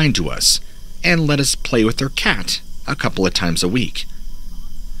was kind to us and let us play with their cat a couple of times a week.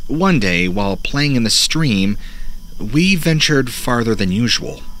 One day, while playing in the stream, we ventured farther than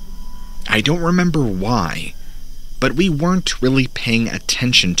usual. I don't remember why, but we weren't really paying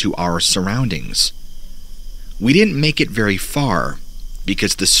attention to our surroundings. We didn't make it very far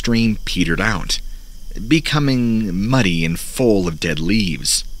because the stream petered out, becoming muddy and full of dead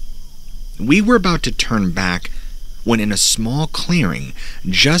leaves. We were about to turn back when in a small clearing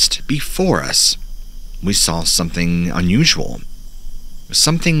just before us, we saw something unusual.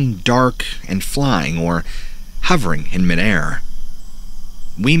 Something dark and flying or hovering in midair.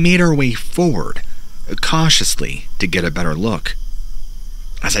 We made our way forward, cautiously, to get a better look.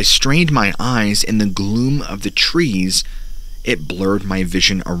 As I strained my eyes in the gloom of the trees, it blurred my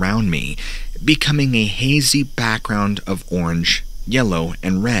vision around me, becoming a hazy background of orange, yellow,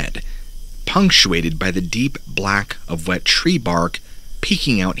 and red, punctuated by the deep black of wet tree bark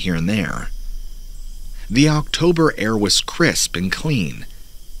peeking out here and there. The October air was crisp and clean,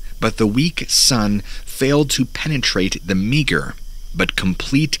 but the weak sun failed to penetrate the meager but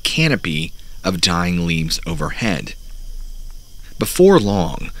complete canopy of dying leaves overhead. Before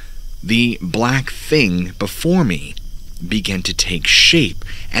long, the black thing before me began to take shape,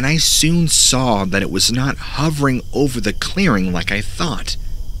 and I soon saw that it was not hovering over the clearing like I thought.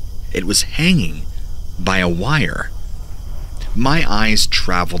 It was hanging by a wire. My eyes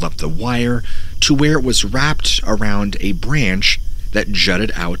traveled up the wire to where it was wrapped around a branch that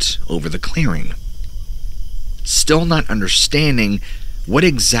jutted out over the clearing. Still not understanding what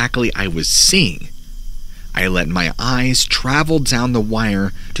exactly I was seeing, I let my eyes travel down the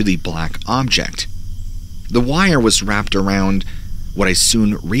wire to the black object. The wire was wrapped around what I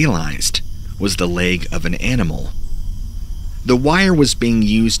soon realized was the leg of an animal. The wire was being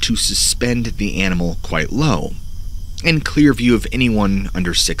used to suspend the animal quite low, in clear view of anyone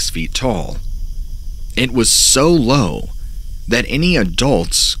under 6 feet tall. It was so low that any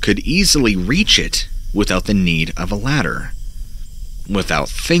adults could easily reach it without the need of a ladder. Without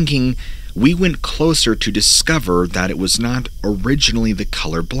thinking, we went closer to discover that it was not originally the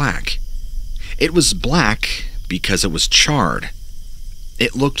color black. It was black because it was charred.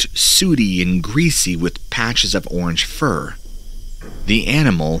 It looked sooty and greasy with patches of orange fur. The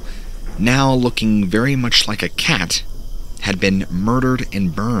animal, now looking very much like a cat, had been murdered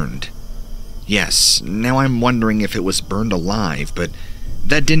and burned. Yes, now I'm wondering if it was burned alive, but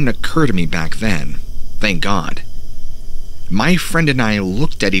that didn't occur to me back then. Thank God. My friend and I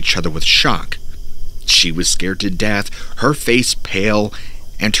looked at each other with shock. She was scared to death, her face pale,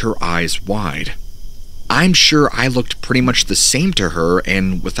 and her eyes wide. I'm sure I looked pretty much the same to her,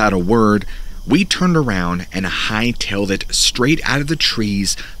 and without a word, we turned around and hightailed it straight out of the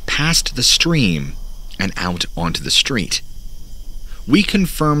trees, past the stream, and out onto the street. We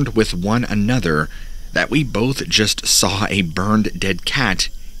confirmed with one another that we both just saw a burned dead cat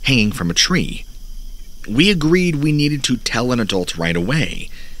hanging from a tree. We agreed we needed to tell an adult right away.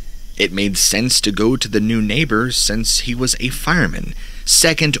 It made sense to go to the new neighbor since he was a fireman,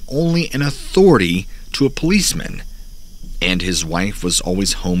 second only in authority to a policeman, and his wife was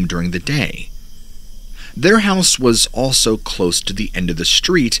always home during the day. Their house was also close to the end of the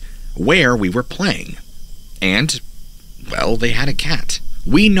street where we were playing, and, well, they had a cat.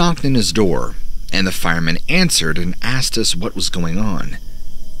 We knocked on his door, and the fireman answered and asked us what was going on.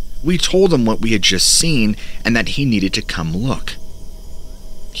 We told him what we had just seen and that he needed to come look.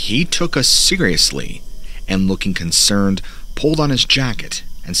 He took us seriously and, looking concerned, pulled on his jacket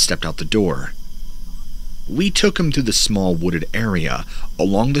and stepped out the door. We took him through the small wooded area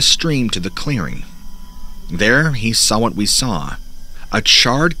along the stream to the clearing. There he saw what we saw, a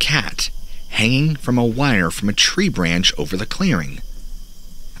charred cat hanging from a wire from a tree branch over the clearing.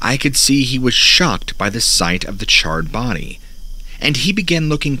 I could see he was shocked by the sight of the charred body, and he began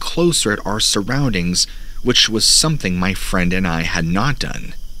looking closer at our surroundings, which was something my friend and I had not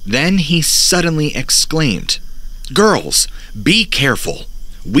done. Then he suddenly exclaimed, "Girls, be careful!"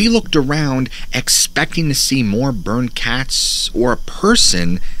 We looked around, expecting to see more burned cats or a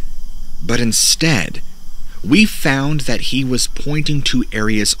person, but instead, we found that he was pointing to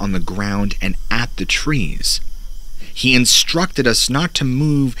areas on the ground and at the trees. He instructed us not to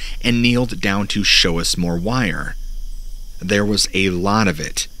move and kneeled down to show us more wire. There was a lot of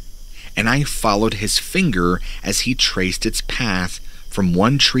it, and I followed his finger as he traced its path from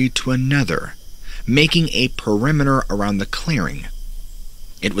one tree to another, making a perimeter around the clearing.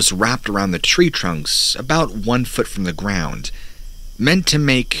 It was wrapped around the tree trunks, about 1 foot from the ground, meant to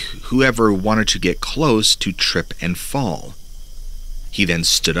make whoever wanted to get close to trip and fall. He then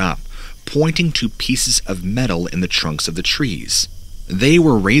stood up, pointing to pieces of metal in the trunks of the trees. They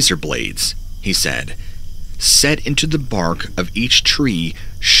were razor blades, he said, set into the bark of each tree,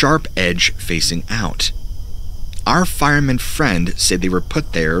 sharp edge facing out. Our fireman friend said they were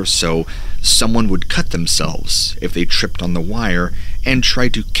put there so someone would cut themselves if they tripped on the wire and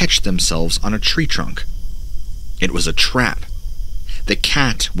tried to catch themselves on a tree trunk. It was a trap. The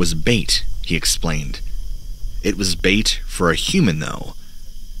cat was bait, he explained. It was bait for a human, though,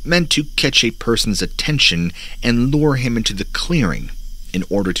 meant to catch a person's attention and lure him into the clearing in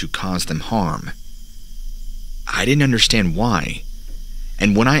order to cause them harm. I didn't understand why,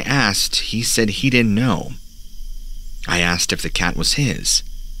 and when I asked, he said he didn't know. I asked if the cat was his.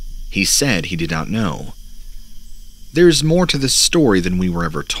 He said he did not know. There's more to this story than we were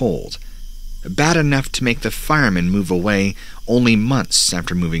ever told. Bad enough to make the fireman move away only months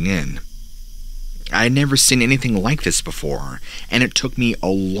after moving in. I had never seen anything like this before, and it took me a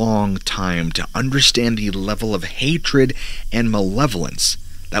long time to understand the level of hatred and malevolence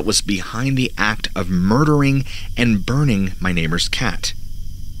that was behind the act of murdering and burning my neighbor's cat.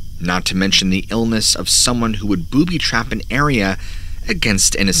 Not to mention the illness of someone who would booby-trap an area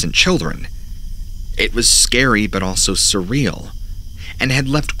against innocent children. It was scary but also surreal, and had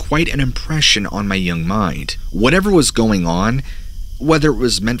left quite an impression on my young mind. Whatever was going on, whether it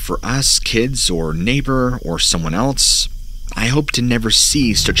was meant for us, kids, or neighbor, or someone else, I hope to never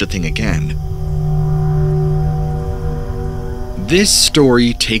see such a thing again. This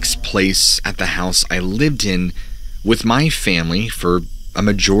story takes place at the house I lived in with my family for a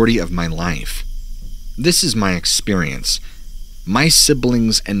majority of my life. This is my experience. My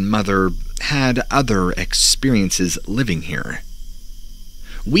siblings and mother had other experiences living here.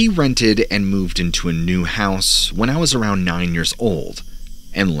 We rented and moved into a new house when I was around 9 years old,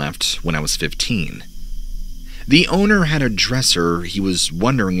 and left when I was 15. The owner had a dresser he was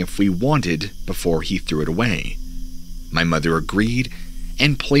wondering if we wanted before he threw it away. My mother agreed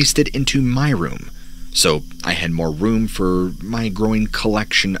and placed it into my room, so I had more room for my growing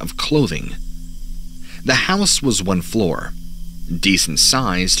collection of clothing. The house was 1 floor, decent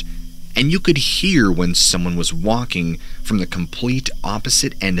sized, and you could hear when someone was walking from the complete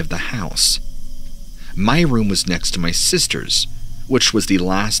opposite end of the house. My room was next to my sister's, which was the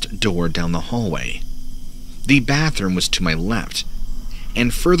last door down the hallway. The bathroom was to my left,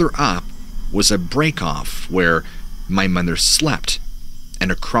 and further up was a break-off where my mother slept,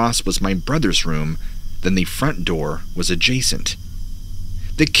 and across was my brother's room, then the front door was adjacent.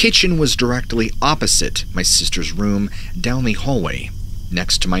 The kitchen was directly opposite my sister's room down the hallway,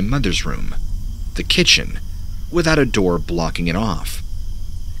 next to my mother's room, the kitchen, without a door blocking it off.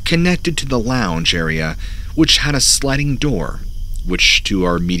 Connected to the lounge area, which had a sliding door, which to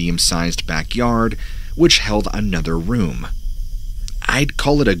our medium-sized backyard, which held another room. I'd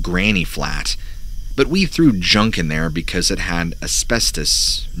call it a granny flat, but we threw junk in there because it had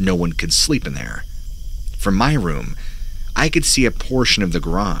asbestos. No one could sleep in there. From my room, I could see a portion of the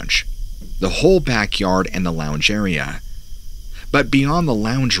garage, the whole backyard and the lounge area. But beyond the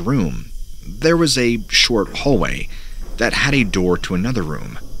lounge room, there was a short hallway that had a door to another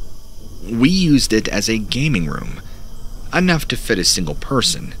room. We used it as a gaming room, enough to fit a single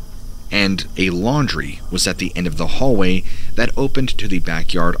person, and a laundry was at the end of the hallway that opened to the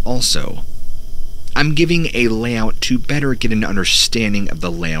backyard also. I'm giving a layout to better get an understanding of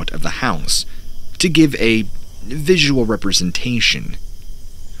the layout of the house, to give a visual representation.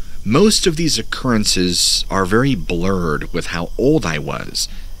 Most of these occurrences are very blurred with how old I was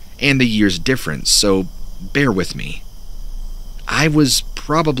and the year's difference, so bear with me. I was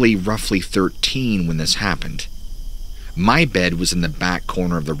probably roughly 13 when this happened. My bed was in the back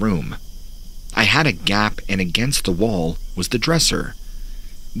corner of the room. I had a gap, and against the wall was the dresser.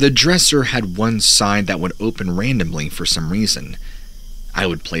 The dresser had one side that would open randomly for some reason. I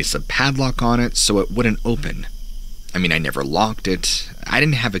would place a padlock on it so it wouldn't open. I never locked it, I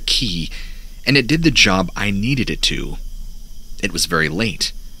didn't have a key, and it did the job I needed it to. It was very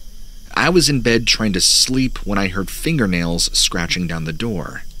late. I was in bed trying to sleep when I heard fingernails scratching down the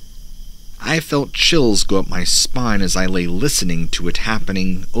door. I felt chills go up my spine as I lay listening to it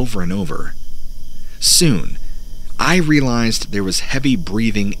happening over and over. Soon, I realized there was heavy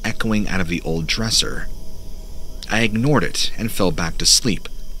breathing echoing out of the old dresser. I ignored it and fell back to sleep.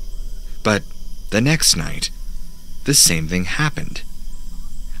 But the next night, the same thing happened.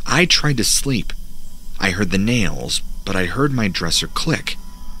 I tried to sleep. I heard the nails, but I heard my dresser click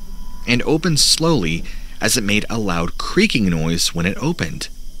and opened slowly as it made a loud creaking noise when it opened.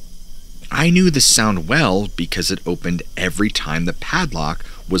 I knew the sound well because it opened every time the padlock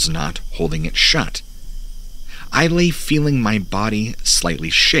was not holding it shut. I lay feeling my body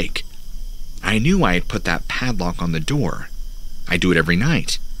slightly shake. I knew I had put that padlock on the door. I do it every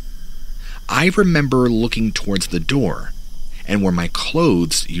night. I remember looking towards the door, and where my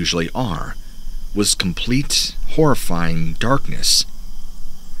clothes usually are, was complete, horrifying darkness.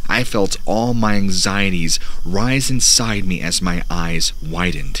 I felt all my anxieties rise inside me as my eyes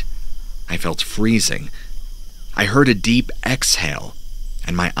widened. I felt freezing. I heard a deep exhale,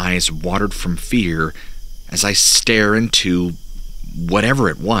 and my eyes watered from fear as I stared into whatever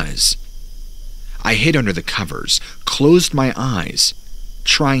it was. I hid under the covers, closed my eyes,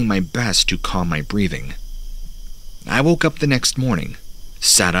 trying my best to calm my breathing. I woke up the next morning,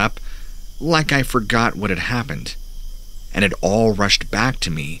 sat up, like I forgot what had happened, and it all rushed back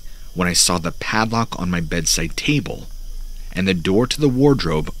to me when I saw the padlock on my bedside table and the door to the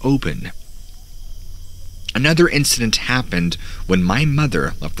wardrobe open. Another incident happened when my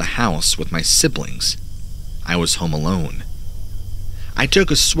mother left the house with my siblings. I was home alone. I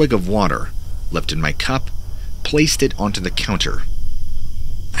took a swig of water, lifted my cup, placed it onto the counter.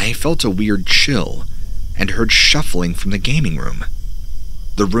 I felt a weird chill and heard shuffling from the gaming room,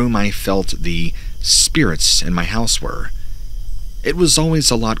 the room I felt the spirits in my house were. It was always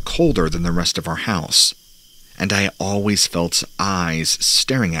a lot colder than the rest of our house, and I always felt eyes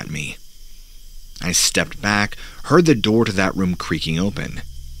staring at me. I stepped back, heard the door to that room creaking open.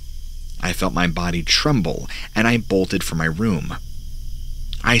 I felt my body tremble, and I bolted for my room.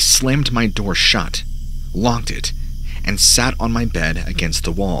 I slammed my door shut, locked it, and sat on my bed against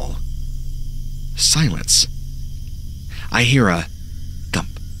the wall. Silence. I hear a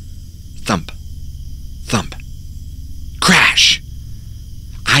thump, thump, thump. Crash!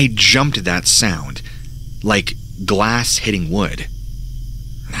 I jumped at that sound, like glass hitting wood.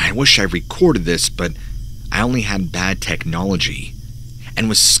 I wish I recorded this, but I only had bad technology and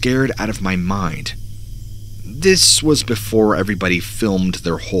was scared out of my mind. This was before everybody filmed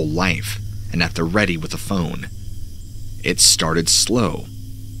their whole life and at the ready with a phone. It started slow,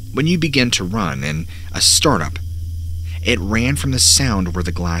 when you begin to run, and a startup. It ran from the sound where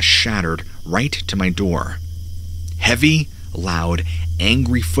the glass shattered right to my door. Heavy, loud,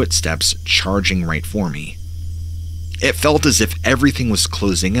 angry footsteps charging right for me. It felt as if everything was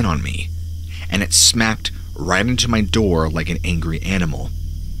closing in on me, and it smacked right into my door like an angry animal.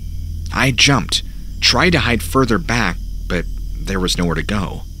 I jumped, tried to hide further back, but there was nowhere to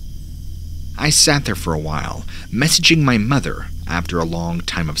go. I sat there for a while, messaging my mother after a long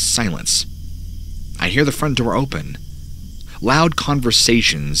time of silence. I hear the front door open, loud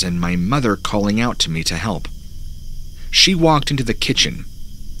conversations, and my mother calling out to me to help. She walked into the kitchen,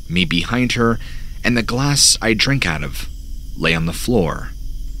 me behind her, and the glass I drank out of lay on the floor,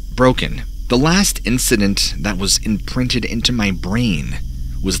 broken. The last incident that was imprinted into my brain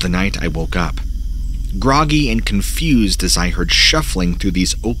was the night I woke up, groggy and confused as I heard shuffling through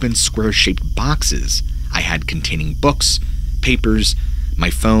these open square-shaped boxes I had containing books, papers,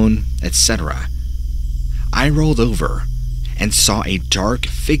 my phone, etc. I rolled over and saw a dark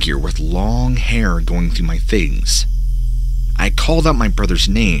figure with long hair going through my things. I called out my brother's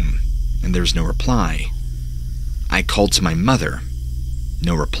name, and there was no reply. I called to my mother.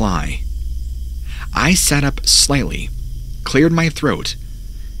 No reply. I sat up slightly, cleared my throat,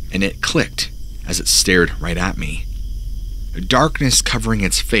 and it clicked as it stared right at me. Darkness covering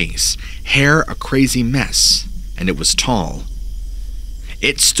its face, hair a crazy mess, and it was tall.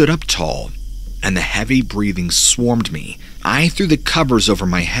 It stood up tall, and the heavy breathing swarmed me. I threw the covers over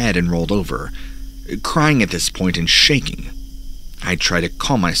my head and rolled over, crying at this point and shaking. I tried to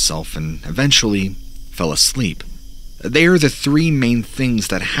calm myself and eventually fell asleep. They are the three main things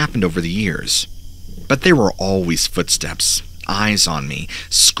that happened over the years. But there were always footsteps, eyes on me,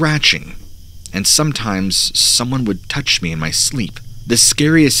 scratching, and sometimes someone would touch me in my sleep. The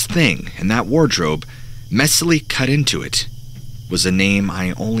scariest thing in that wardrobe, messily cut into it, was a name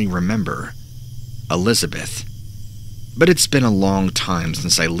I only remember, Elizabeth. But it's been a long time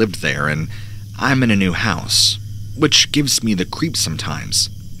since I lived there, and I'm in a new house, which gives me the creeps sometimes,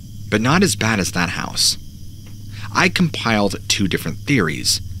 but not as bad as that house. I compiled two different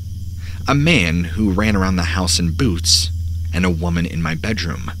theories: a man who ran around the house in boots, and a woman in my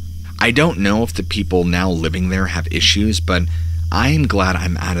bedroom. I don't know if the people now living there have issues, but I am glad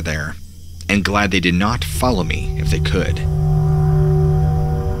I'm out of there, and glad they did not follow me if they could.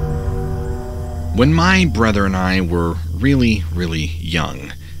 When my brother and I were really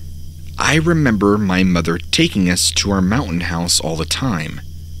young, I remember my mother taking us to our mountain house all the time.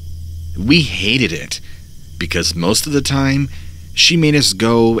 We hated it, because most of the time, she made us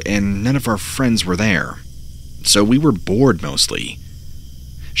go and none of our friends were there, so we were bored mostly.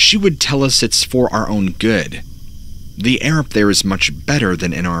 She would tell us it's for our own good. The air up there is much better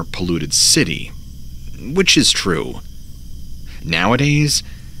than in our polluted city, which is true. Nowadays,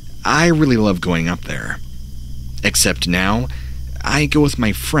 I really love going up there. Except now, I go with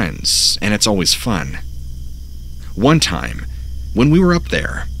my friends, and it's always fun. One time, when we were up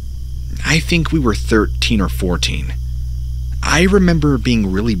there, I think we were 13 or 14, I remember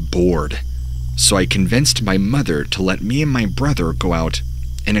being really bored, so I convinced my mother to let me and my brother go out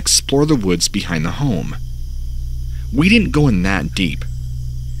and explore the woods behind the home. We didn't go in that deep,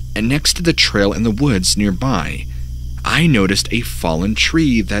 and next to the trail in the woods nearby, I noticed a fallen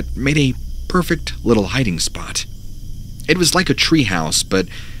tree that made a perfect little hiding spot. It was like a tree house, but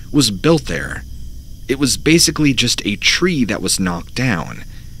was built there. It was basically just a tree that was knocked down,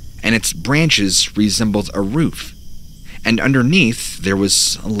 and its branches resembled a roof, and underneath there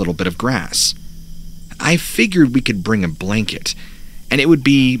was a little bit of grass. I figured we could bring a blanket, and it would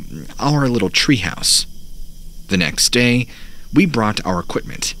be our little treehouse. The next day, we brought our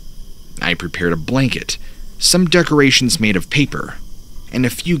equipment. I prepared a blanket, some decorations made of paper, and a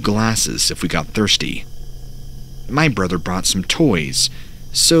few glasses if we got thirsty. My brother brought some toys,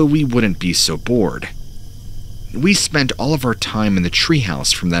 so we wouldn't be so bored. We spent all of our time in the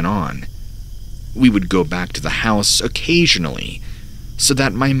treehouse from then on. We would go back to the house occasionally, so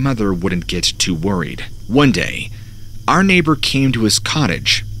that my mother wouldn't get too worried. One day, our neighbor came to his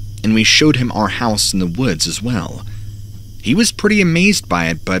cottage, and we showed him our house in the woods as well. He was pretty amazed by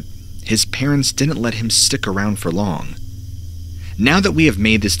it, but his parents didn't let him stick around for long. Now that we have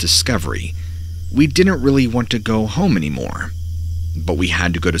made this discovery, we didn't really want to go home anymore. But we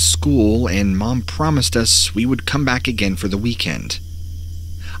had to go to school, and Mom promised us we would come back again for the weekend.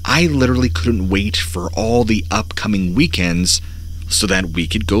 I literally couldn't wait for all the upcoming weekends so that we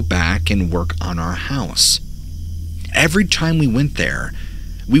could go back and work on our house. Every time we went there,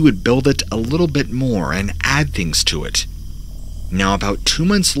 we would build it a little bit more and add things to it. Now, about 2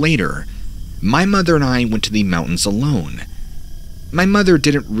 months later, my mother and I went to the mountains alone. My mother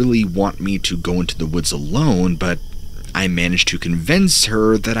didn't really want me to go into the woods alone, but I managed to convince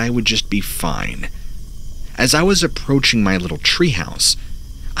her that I would just be fine. As I was approaching my little treehouse,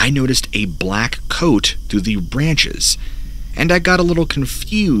 I noticed a black coat through the branches, and I got a little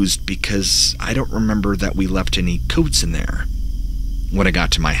confused because I don't remember that we left any coats in there. When I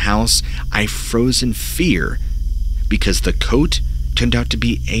got to my house, I froze in fear because the coat turned out to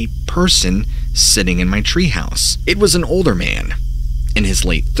be a person sitting in my treehouse. It was an older man, in his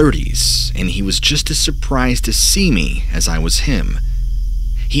late 30s, and he was just as surprised to see me as I was him.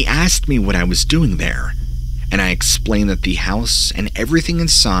 He asked me what I was doing there, and I explained that the house and everything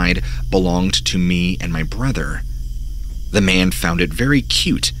inside belonged to me and my brother. The man found it very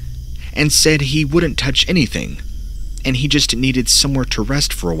cute and said he wouldn't touch anything, and he just needed somewhere to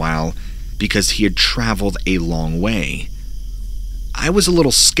rest for a while because he had traveled a long way. I was a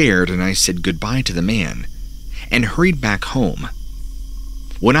little scared, and I said goodbye to the man and hurried back home.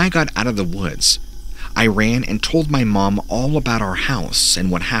 When I got out of the woods, I ran and told my mom all about our house and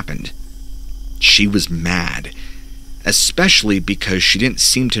what happened. She was mad, especially because she didn't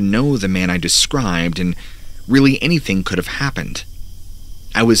seem to know the man I described, and really anything could have happened.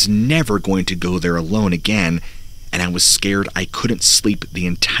 I was never going to go there alone again, and I was scared I couldn't sleep the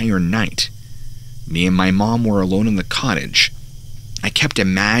entire night. Me and my mom were alone in the cottage. I kept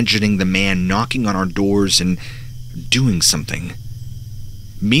imagining the man knocking on our doors and doing something.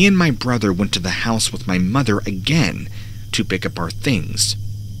 Me and my brother went to the house with my mother again to pick up our things,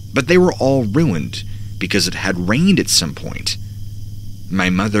 but they were all ruined because it had rained at some point.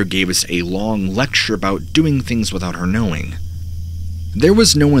 My mother gave us a long lecture about doing things without her knowing. There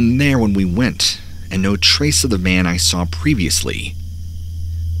was no one there when we went, and no trace of the man I saw previously.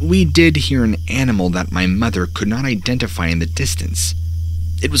 We did hear an animal that my mother could not identify in the distance.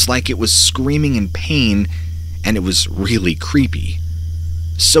 It was like it was screaming in pain, and it was really creepy.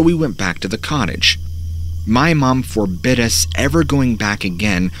 So we went back to the cottage. My mom forbid us ever going back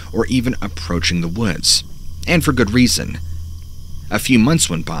again or even approaching the woods, and for good reason. A few months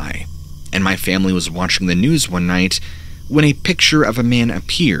went by, and my family was watching the news one night when a picture of a man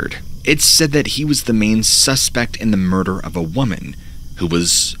appeared. It said that he was the main suspect in the murder of a woman, who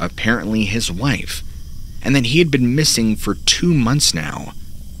was apparently his wife, and that he had been missing for 2 months now.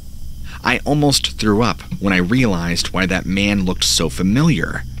 I almost threw up when I realized why that man looked so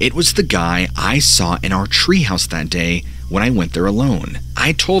familiar. It was the guy I saw in our treehouse that day when I went there alone.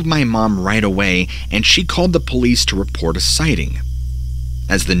 I told my mom right away, and she called the police to report a sighting.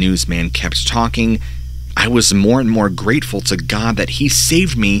 As the newsman kept talking, I was more and more grateful to God that he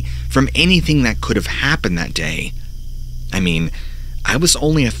saved me from anything that could have happened that day. I mean, I was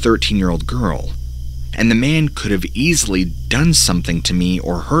only a 13-year-old girl, and the man could have easily done something to me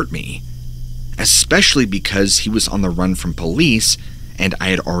or hurt me, especially because he was on the run from police and I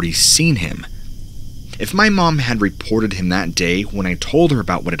had already seen him. If my mom had reported him that day when I told her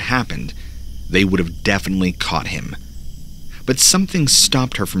about what had happened, they would have definitely caught him. But something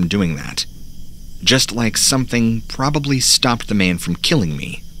stopped her from doing that, just like something probably stopped the man from killing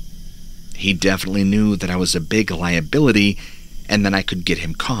me. He definitely knew that I was a big liability and that I could get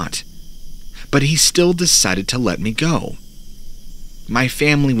him caught, but he still decided to let me go. My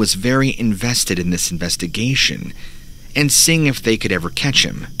family was very invested in this investigation and seeing if they could ever catch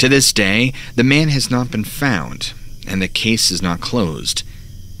him. To this day, the man has not been found, and the case is not closed.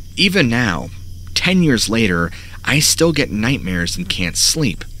 Even now, 10 years later, I still get nightmares and can't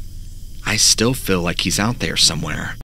sleep. I still feel like he's out there somewhere.